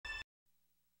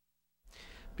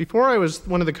Before I was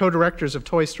one of the co-directors of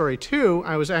Toy Story 2,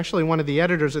 I was actually one of the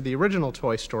editors of the original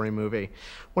Toy Story movie.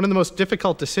 One of the most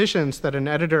difficult decisions that an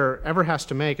editor ever has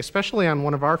to make, especially on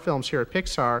one of our films here at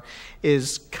Pixar,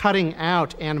 is cutting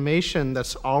out animation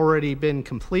that's already been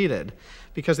completed.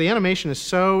 Because the animation is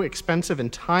so expensive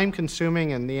and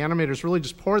time-consuming, and the animators really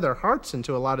just pour their hearts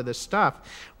into a lot of this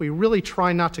stuff, we really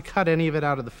try not to cut any of it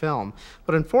out of the film.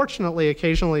 But unfortunately,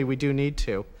 occasionally we do need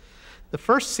to. The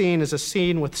first scene is a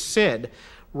scene with Sid,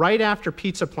 right after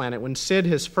Pizza Planet, when Sid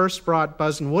has first brought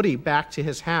Buzz and Woody back to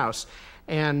his house.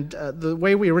 And the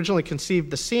way we originally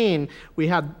conceived the scene, we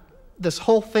had this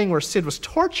whole thing where Sid was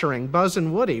torturing Buzz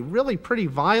and Woody really pretty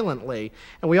violently.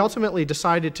 And we ultimately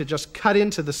decided to just cut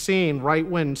into the scene right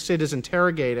when Sid is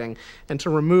interrogating and to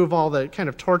remove all the kind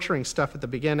of torturing stuff at the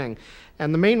beginning.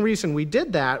 And the main reason we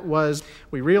did that was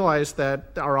we realized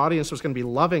that our audience was going to be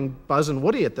loving Buzz and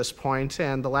Woody at this point,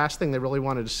 and the last thing they really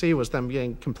wanted to see was them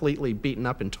being completely beaten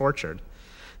up and tortured.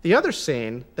 The other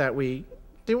scene that we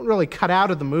didn't really cut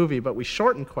out of the movie, but we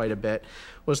shortened quite a bit,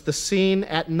 was the scene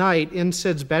at night in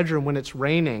Sid's bedroom when it's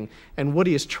raining and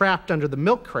Woody is trapped under the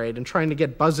milk crate and trying to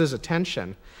get Buzz's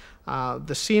attention.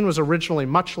 The scene was originally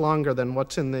much longer than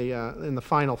what's in the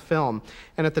final film.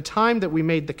 And at the time that we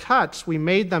made the cuts, we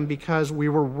made them because we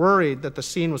were worried that the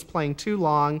scene was playing too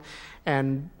long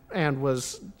and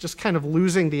was just kind of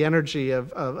losing the energy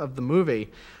of the movie.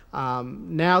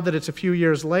 Now that it's a few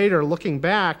years later, looking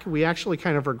back, we actually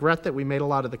kind of regret that we made a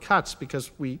lot of the cuts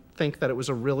because we think that it was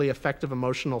a really effective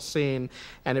emotional scene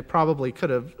and it probably could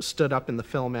have stood up in the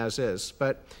film as is.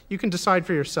 But you can decide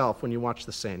for yourself when you watch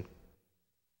the scene.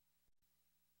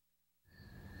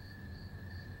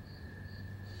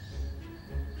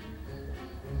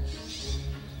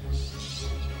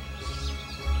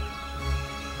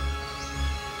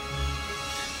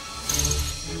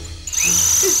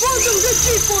 He's throwing some good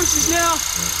G-forces now!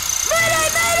 Mayday!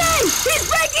 Mayday! He's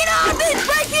breaking up! He's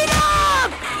breaking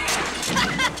up!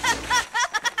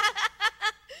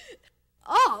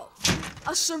 Oh,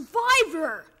 a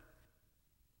survivor!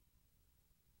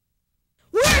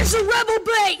 Where's the rebel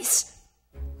base?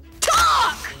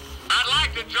 Talk! I'd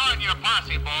like to join your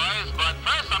posse, boys, but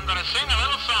first I'm gonna sing a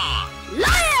little song.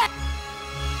 Lion!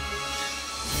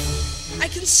 I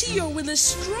can see your will is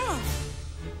strong.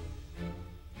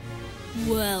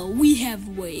 Well, we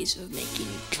have ways of making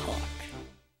you talk.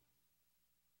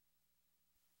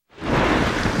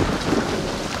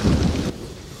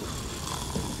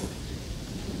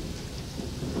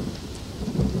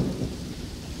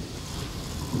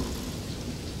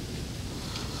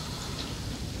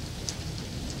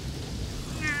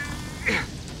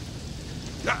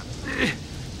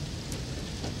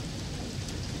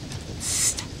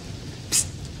 Psst.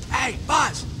 Psst. Hey,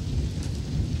 Buzz!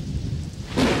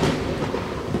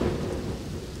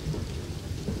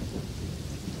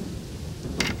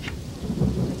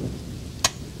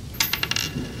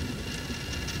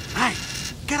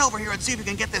 Get over here and see if you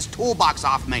can get this toolbox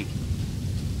off me.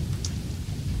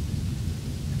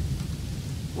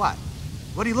 What?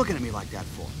 What are you looking at me like that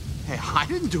for? Hey, I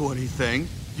didn't do anything.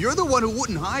 You're the one who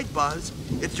wouldn't hide, Buzz.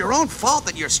 It's your own fault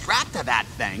that you're strapped to that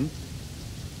thing.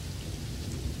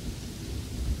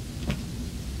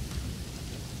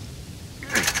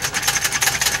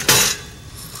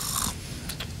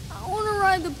 I want to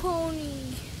ride the pony.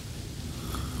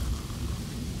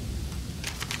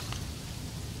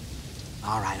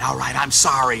 All right, I'm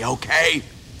sorry, okay?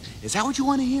 Is that what you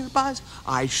want to hear, Buzz?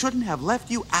 I shouldn't have left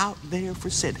you out there for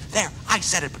Sid. There, I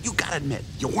said it, but you gotta admit,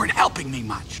 you weren't helping me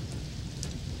much.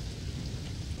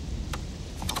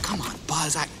 Oh, come on,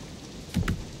 Buzz, I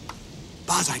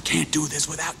can't do this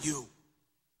without you.